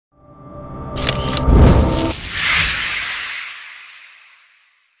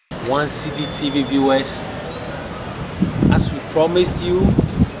One City TV viewers, as we promised you,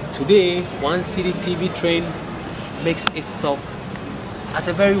 today One City TV train makes its stop at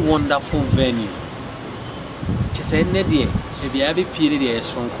a very wonderful venue. Just a maybe I be period is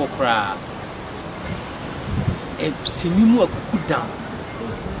from Kokra. A sinimu akukudam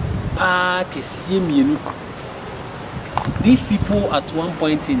pa kesiemienu. These people at one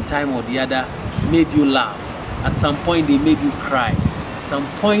point in time or the other made you laugh. At some point they made you cry. At some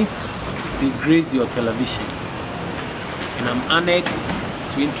point they graced your television. And I'm honored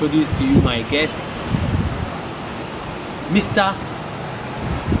to introduce to you my guest, Mr.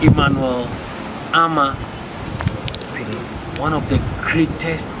 Emmanuel Armah, one of the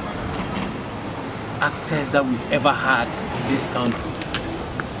greatest actors that we've ever had in this country.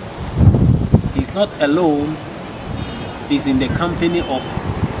 He's not alone. He's in the company of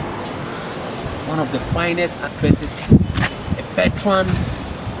one of the finest actresses, a veteran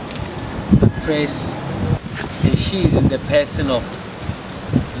actress, and she is in the person of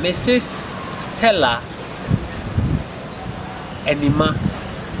Mrs. Stella Enima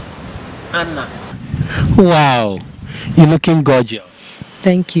Anna. Wow, you're looking gorgeous.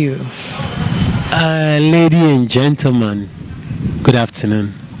 Thank you. Lady and gentlemen, good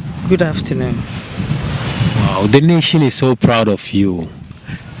afternoon. Good afternoon. Wow, the nation is so proud of you.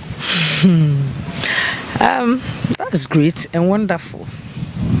 That's great and wonderful.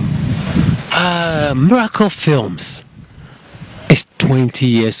 Miracle Films is 20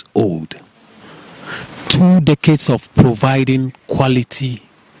 years old. 2 decades of providing quality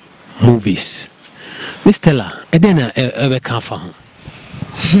movies. Miss Stella, Edena Ebeka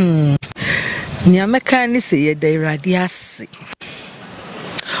Nyamekani say the radiasi.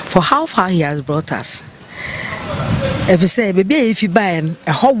 For how far he has brought us. If you say, baby, if you buy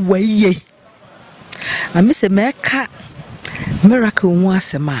a whole way, I miss a meka miracle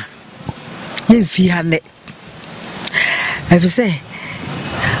once a man. If you had it, if you say,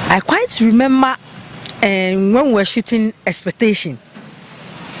 I quite remember when we were shooting Expectation.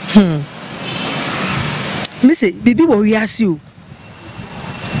 Missy, baby, what we ask you?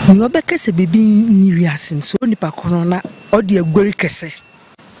 No better say, baby, ni asin so ni pa corona or the very case.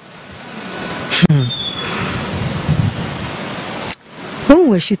 When we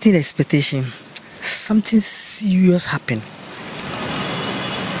were shooting Expectation, something serious happened.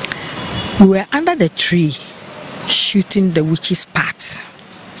 We were under the tree shooting the witch's part.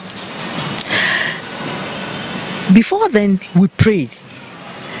 Before then, we prayed,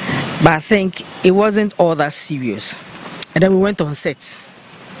 but I think it wasn't all that serious. And then we went on set.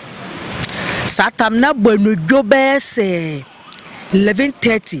 Satamna Bono Jobe say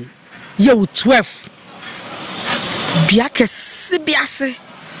 11:30, yo 12. Biake Sibiase,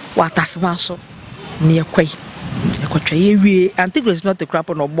 what as maso near Quay. I think it's not a crap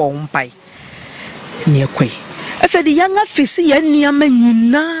on a bone pie near Quay. I said the younger fissy and near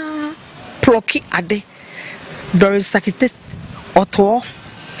menina plucky ade. Doris Sakite Otto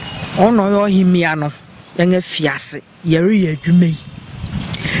on or himiano, young fiasse, yeri jume.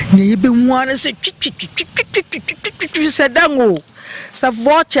 Nebe one say said dango,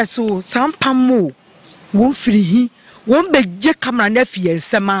 Savocha so, some pamu, won't free, won't be Jack camera nephew and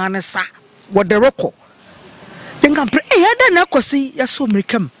Samana sa, what the rocko. Then can pray, I don't know, see, yes, so may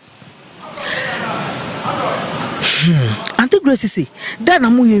come. Auntie Gracie say, then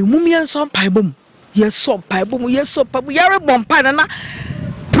I'm mummy and some pibum. Yes, so pibum, yes, so pibum, you're a bomb panana.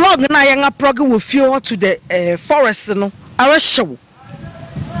 Plug and I am a plug will fuel to the forest, no, our show.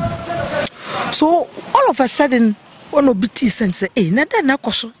 So all of a sudden, one of BT sense, nada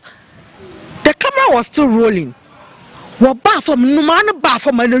nakoso. The camera was still rolling. What bar from Numan bar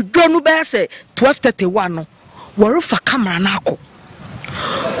from an John Bear say 12:31. We're for camera nako.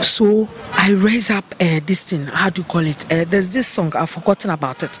 So I raise up this thing. How do you call it? There's this song I've forgotten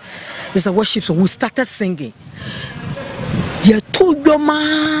about it. It's a worship song. We started singing. You told your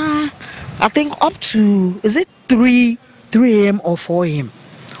man. I think up to is it 3 a.m. or 4 a.m.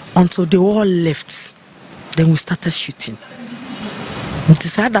 until they all left. Then we started shooting. It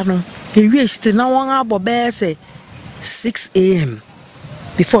is sad that he reached now one hour say 6 a.m.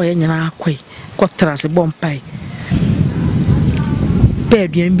 before any got trans a bomb pie.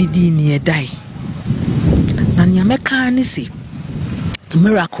 Bed MBD near die. Nanya mekanisi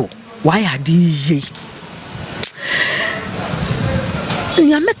miracle. Why are these?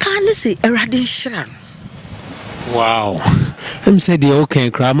 Nanya mekanisi eradishran. Wow. I'm said the okay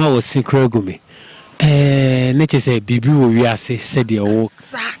grandma was synchronogamy. Nature say Bibi we are said the walk.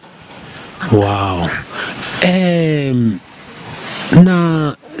 Wow.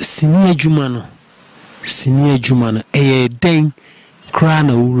 Na senior Jumano. Den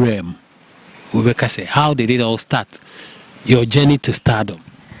Krana Urem. Ubeka say, how did it all start? Your journey to stardom.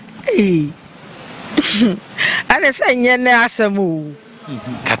 Hey. And I say, Asamu.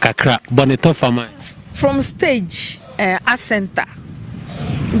 Kakakra, Boneto Farmers. From stage, Ascenta.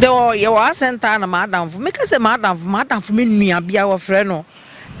 Though you are Ascenta and Madam, for make us a madam for me, be our friend,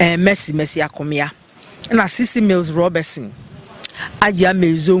 Messi Acomia. And Assisi Mills Robertson. Aja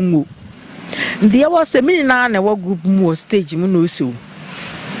Mezongo. There was a minute and a group more stage, Munoso.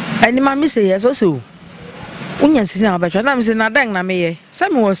 And the mammy say yes also. Union Sina, but I'm saying, I may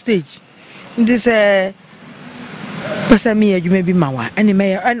some more stage. This Passamia, you may be Mawa, and the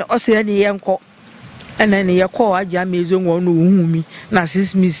mayor, and also any uncle. And then your call Aja Mezongo, no me, now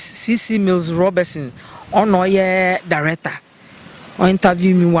Sissy Mills Robertson, on no year director. Or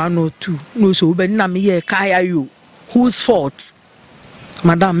interview me 1 or 2. No, so, but Namie Kaya you. Whose fault?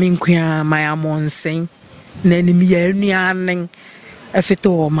 Madame Minquia, my amon saying, Nanny me a if it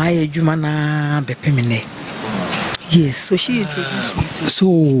all my Jumana Bepemine. Yes, so she introduced me to.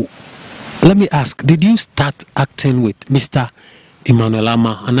 So, let me ask, did you start acting with Mr. Emmanuel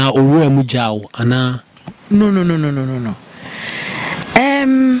Armah? Ana Oru Mujao? Ana? No.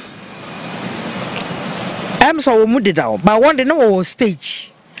 So we did out, but one day no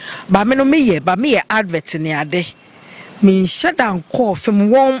stage. But me no me but me advert in ade. Me shut down call from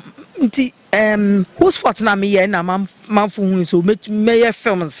one whose fault na me na man fu so me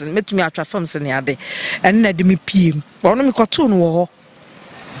films and me attra films in ade. And na de me PM. But no me koto no wo.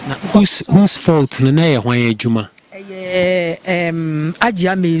 Whose fault na ye hwan adwuma?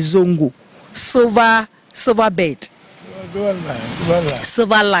 Ajia Mezongo. Silver bed.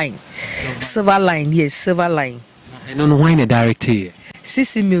 Silver line, yes, silver line. I don't know why the director.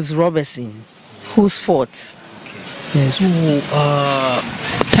 Sissy Mills Robertson, whose fault? Yes. So,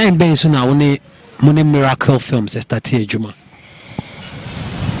 time based on our money miracle films started Juma.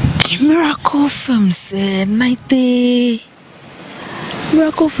 Miracle films, 90.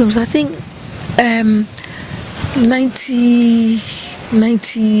 Miracle films, I think, 90,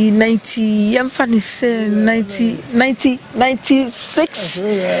 I'm funny say 96.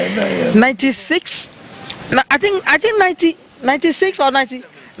 I think 96 or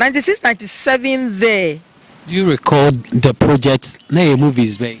 96, 97 there. Do you record the projects? No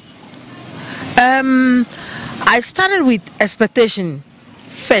movies, babe. I started with Expectation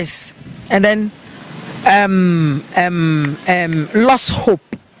first, and then Lost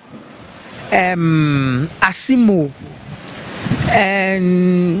Hope, Asimo.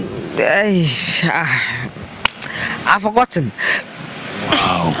 And I've forgotten.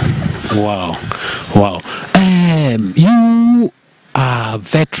 Wow. You are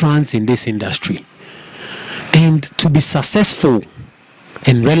veterans in this industry, and to be successful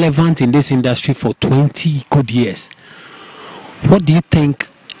and relevant in this industry for 20 good years, what do you think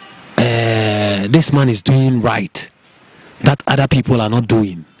this man is doing right that other people are not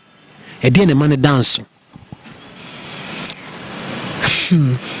doing? Again, a man dance.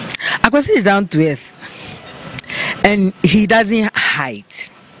 I can see he's down to earth, and he doesn't hide.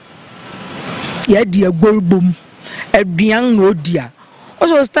 Yeah, dear boom, a young no dear.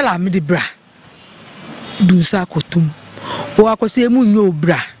 Also, tell me the bra. Do sakotum. Or I could say, no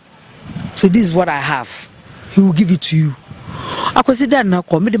bra. So, this is what I have. He will give it to you. I could say that now,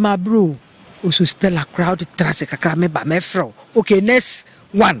 come with my bro. Also, still a crowd, traffic, a crime by my fro. Okay, next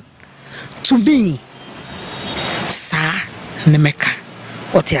one. To me, Sir Nemeka.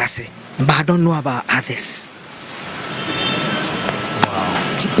 What you say? But I don't know about others.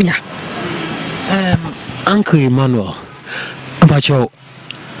 Wow. Yeah. Uncle Emmanuel, about your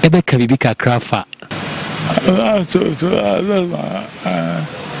Ebeka Bibika Crafa.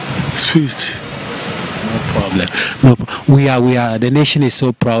 Speech. No problem. We are. The nation is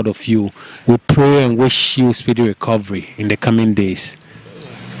so proud of you. We pray and wish you speedy recovery in the coming days.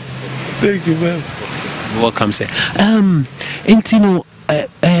 Thank you, man. Welcome, sir. Intino.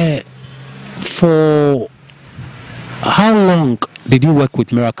 For how long did you work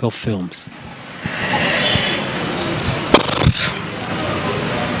with Miracle Films?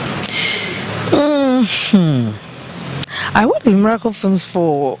 I worked with Miracle Films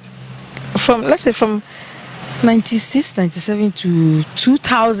from 96, 97 to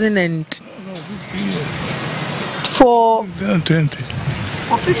 2000 and for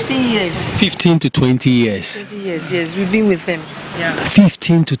 15 years. 15 to 20 years. 20 years, yes. We've been with him. Yeah.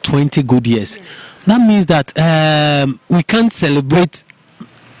 15 to 20 good years. Yes. That means that we can't celebrate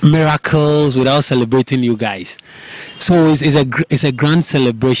miracles without celebrating you guys. So it's a grand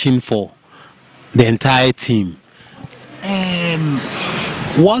celebration for the entire team.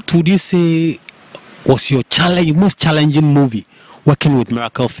 What would you say was your most challenging movie working with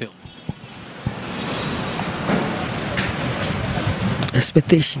Miracle Film?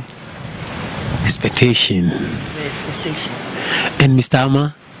 Expectation. Expectation. The expectation. And Mr.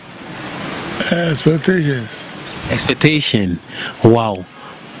 Armah? Expectations. Expectation. Wow.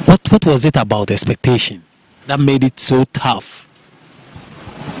 What was it about expectation that made it so tough?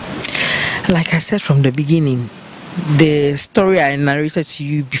 Like I said from the beginning, the story I narrated to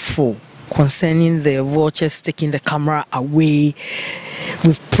you before concerning the vultures taking the camera away,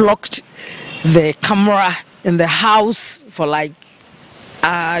 we've plucked the camera in the house for like,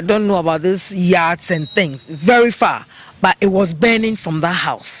 I don't know about these yards and things, very far, but it was burning from that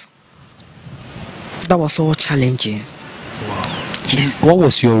house. That was so challenging. Wow. Yes. What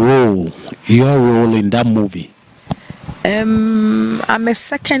was your role in that movie? I'm a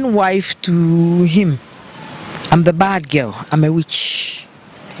second wife to him. I'm the bad girl. I'm a witch.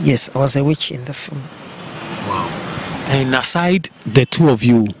 Yes, I was a witch in the film. Wow. And aside the two of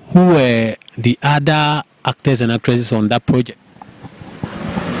you, who were the other actors and actresses on that project?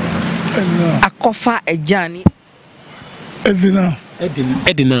 Akofa Ejani.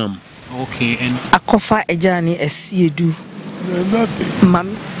 Edinam. Okay. And Akofa Ejani Esiedu.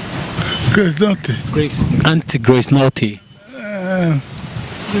 Mami. Grace Naughty. Auntie Grace Naughty.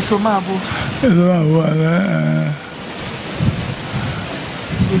 Grace Omabo.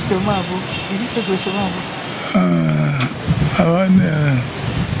 Grace Omabo. Did you say Grace Omabo?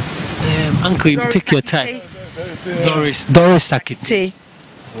 Uncle, Doris take your time. Doris Sakite.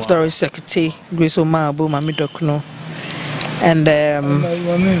 Wow. Doris Sakite. Grace Omabo, Mami Dokno. And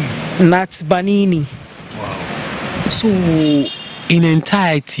Nat Banini. Wow. So, in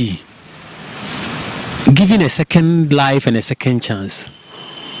entirety, given a second life and a second chance,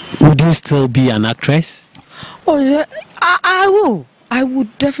 would you still be an actress? Oh, yeah, I will. I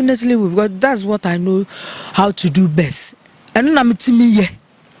would definitely will, because that's what I know how to do best. And then I'm to me,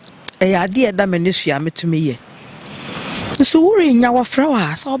 yeah. Idea that ministry I'm to me, yeah. So we're in our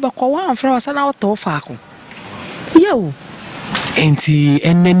flowers, or back one flowers, and our toe faco. Yo. Enti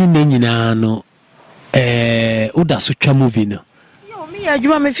eneni nenyina no oda sucha movie no. Yo, me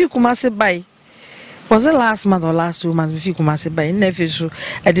adwuma me fi Kumasi buy. Was it last month or last 2 months me fi Kumasi buy? Never so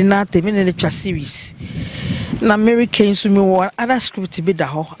I did not take me in the series. Na Mary came to me one other script be da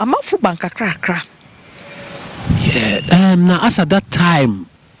ho. I'm out for bank crack. Yeah, now as at that time,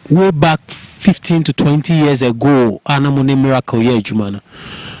 way back 15 to 20 years ago, Anamone Miracle yeah Jumana.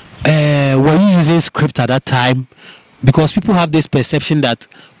 Were you using script at that time? Because people have this perception that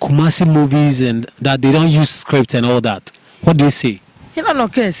Kumasi movies and that they don't use script and all that. What do you say? You know,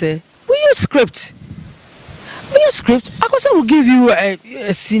 okay, say we use script. We use script. I could say we'll give you a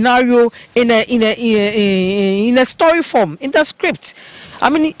scenario in a story form in the script.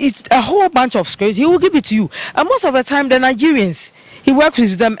 I mean, it's a whole bunch of scripts. He will give it to you, and most of the time, the Nigerians, he works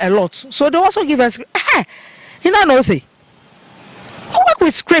with them a lot, so they also give us. You know, say who work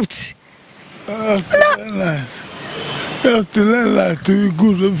with scripts. You have to learn lines to be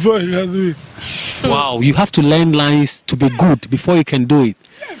good before you can do it. Wow, you have to learn lines to be good before you can do it.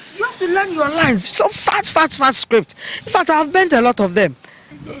 Yes, you have to learn your lines. So fast script. In fact, I've bent a lot of them.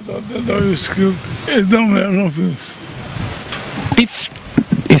 Don't use script. It's not Miracle Films. If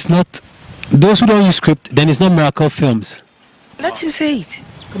it's not those who don't use script, then it's not Miracle Films. Let him say it.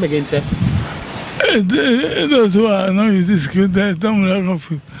 Come again, sir. Those who are not using script, there's no Miracle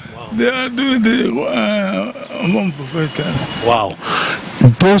Films. They are doing the one professional. Wow.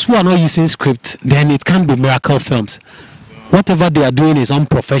 Those who are not using script, then it can't be Miracle Films. Whatever they are doing is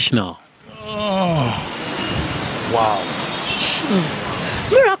unprofessional. Oh. Wow.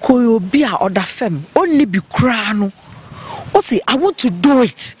 Miracle will be our other film. Only be crano. Also, I want to do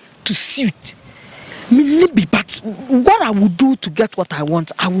it to suit. Maybe, but what I would do to get what I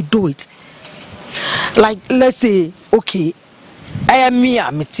want, I will do it. Like, let's say, okay, I am me,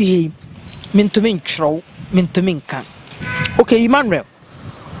 I'm a tea, to me, can. Okay, Emmanuel,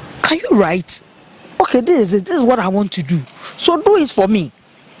 can you write? Okay, this is what I want to do. So do it for me.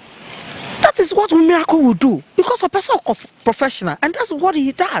 That is what Miracle will do, because a person is professional, and that's what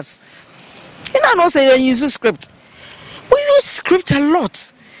he does. You know, say you use script. We use script a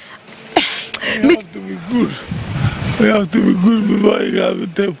lot. You have to be good. You have to be good before you have a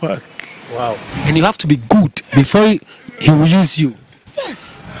take back. Wow. And you have to be good before he will use you.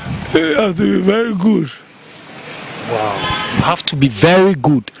 Yes. You have to be very good. Wow. You have to be very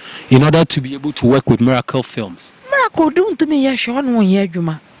good in order to be able to work with Miracle Films. Miracle don't to me yes, one year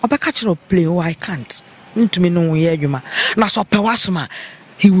Juma. Oba catch up play, oh I can't. To me no year Juma. Na so pewasuma,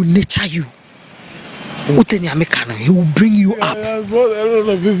 he will nature you. He will bring you up. That's what a lot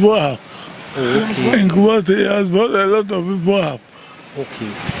of people have. Okay. In Kumasi, that's what a lot of people have.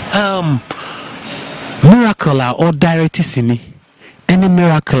 Okay. Miracle or direct sini. Any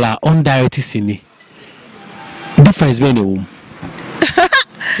miracle or undirect sini. Difference between the womb.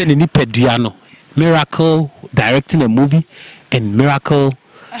 Say ni pediano. Miracle directing a movie and Miracle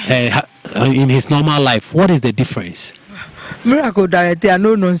in his normal life. What is the difference? Miracle directing are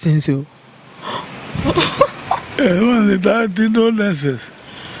no nonsense. When the directing no nonsense.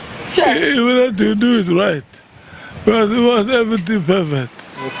 He wanted to do it right. But he was everything perfect.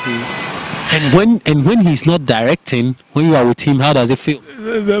 Okay. And when he's not directing, when you are with him, how does it feel?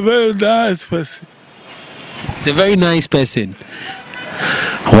 He's a very nice person. He's a very nice person.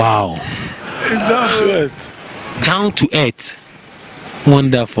 Wow. He's down to earth. Down to earth.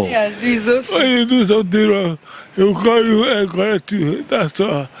 Wonderful. Yes, Jesus. When you do something wrong, he will call you and correct you. That's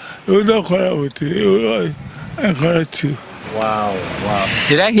all. He will not quarrel with you. He will correct you. Wow.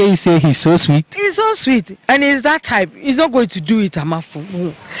 Did I hear you say he's so sweet? He's so sweet, and he's that type. He's not going to do it, Amafu.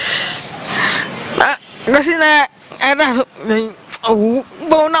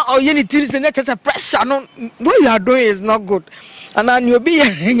 Pressure. No, what you are doing is not good, and then you'll be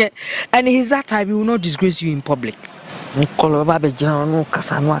and he's that type. He will not disgrace you in public.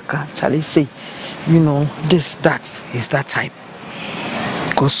 Say, you know, this, that is that type.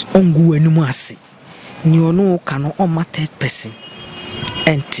 Because ongu enumasi. You know, cannot on my third person.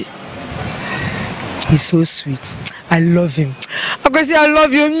 Empty. He's so sweet. I love him. I can say I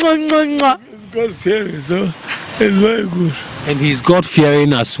love you. God fearing, so it's very good. And he's God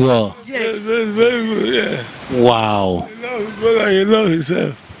fearing as well. Yes, it's very good, yeah. Wow. He loves people like he loves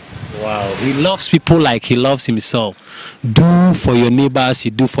himself. Wow. He loves people like he loves himself. Do for your neighbors,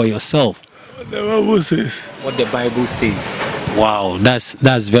 you do for yourself. What the Bible says. What the Bible says. Wow,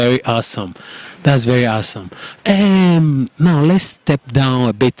 that's very awesome. That's very awesome. Now let's step down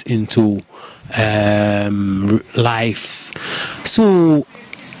a bit into life. So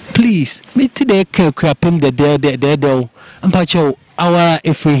please, me today can him the deal. I'm patcho our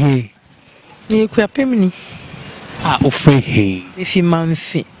efrehe. You crapim me. Ofrehe. If you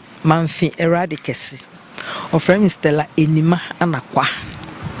manfi eradicasi. Or friend Stella Enima Anaqua.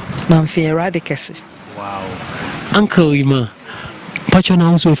 Manfi eradicasi. Wow. Uncle Ima, patcho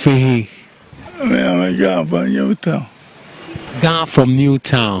now so free. I'm a guy from Newtown. Gone from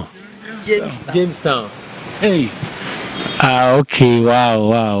Newtown. Jamestown. Hey. Okay.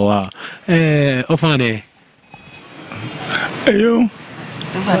 Wow. Ofane. Hey, you.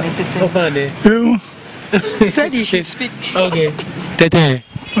 Ofane. You. He said you should speak. Okay. Tete.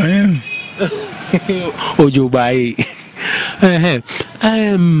 I am. Ojo bye.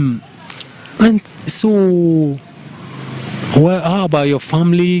 And so, well, how about your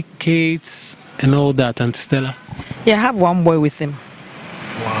family, kids, and all that, Auntie Stella? Yeah, I have one boy with him.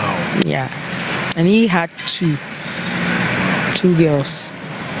 Wow. Yeah. And he had two girls.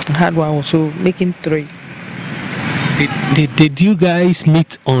 I had one also, making 3. Did you guys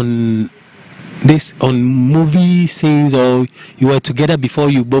meet on movie scenes, or you were together before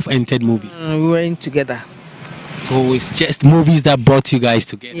you both entered movie? We were in together. So it's just movies that brought you guys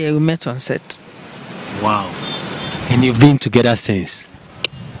together? Yeah, we met on set. Wow. And you've been together since?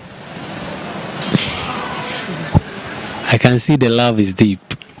 I can see the love is deep.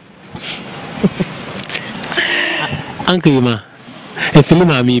 Uncle Ima, a film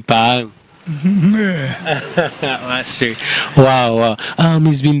of me, pa. That's true. Wow.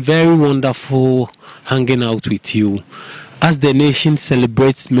 It's been very wonderful hanging out with you. As the nation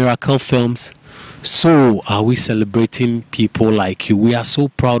celebrates miracle films, so are we celebrating people like you. We are so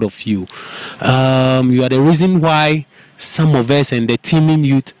proud of you. You are the reason why some of us and the teaming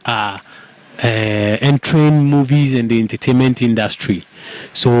youth are entering movies and the entertainment industry.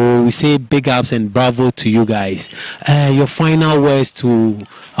 So we say big ups and bravo to you guys. Your final words to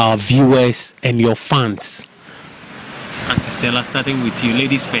our viewers and your fans. Auntie Stella, starting with you,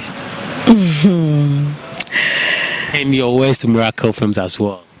 ladies first. And your words to Miracle Films as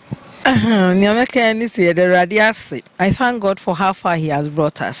well. I thank God for how far He has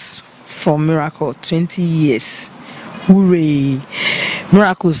brought us from Miracle. 20 years. Hooray!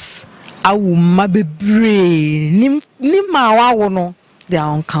 Miracles. They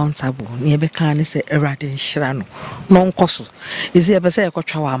are uncountable. Niebekani say Eradin Shrano. Non cosu. Is he ever say a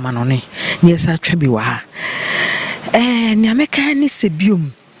cochawa manone? Yes, I trebiwa. Niamekani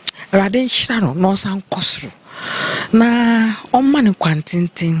sebium. Eradin Shrano, no sound cosru. Na on man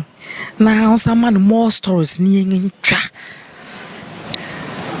quantinting. Now some man more stories near cha.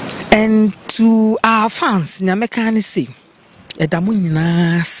 And to our fans, Niamekani say,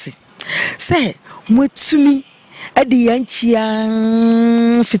 Edamunasi. Say, Mutumi. at the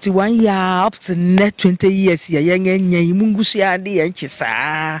Yanchian 51 year up to net 20 years.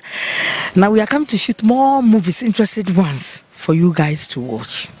 Now we are come to shoot more movies, interested ones for you guys to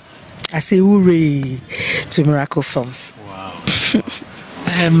watch. I say hooray to Miracle Films. Wow.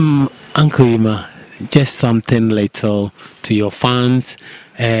 Uncle Emma, just something little to your fans,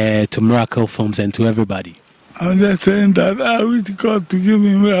 to Miracle Films, and to everybody. I'm just saying that I wish God to give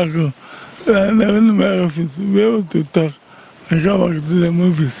me miracle. I never in my office to be able to talk and come back to the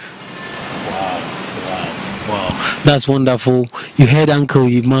movies. Wow, that's wonderful. You heard Uncle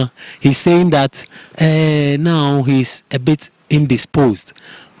Emma. He's saying that now he's a bit indisposed,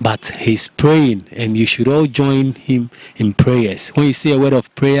 but he's praying, and you should all join him in prayers. When you say a word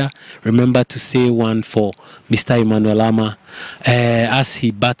of prayer, remember to say one for Mr. Emmanuel Armah as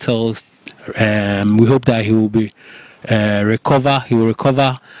he battles. We hope that he will be recover. He will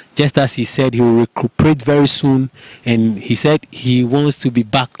recover, just as he said he will recuperate very soon. And he said he wants to be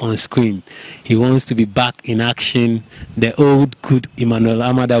back on screen. He wants to be back in action, the old good Emmanuel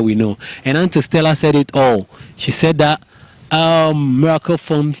Armah that we know. And Auntie Stella said it all. She said that Miracle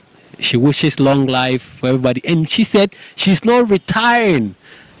Film, she wishes long life for everybody, and she said she's not retiring.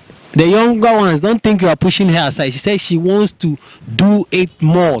 The younger ones, don't think you are pushing her aside. She said she wants to do it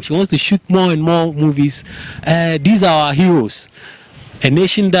more. She wants to shoot more and more movies. These are our heroes. A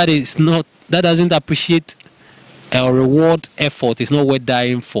nation that doesn't appreciate or reward effort is not worth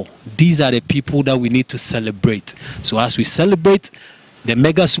dying for. These are the people that we need to celebrate. So as we celebrate the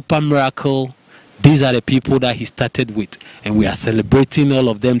mega super miracle, these are the people that he started with, and we are celebrating all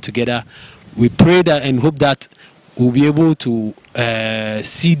of them together. We pray that and hope that we'll be able to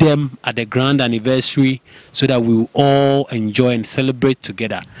see them at the grand anniversary, so that we will all enjoy and celebrate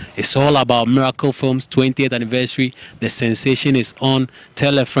together. It's all about Miracle Films 20th anniversary. The sensation is on.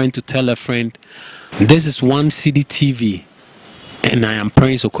 Tell a friend to tell a friend. This is One City TV, and I am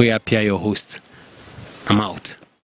Prince Okoye Appiah, your host. I'm out.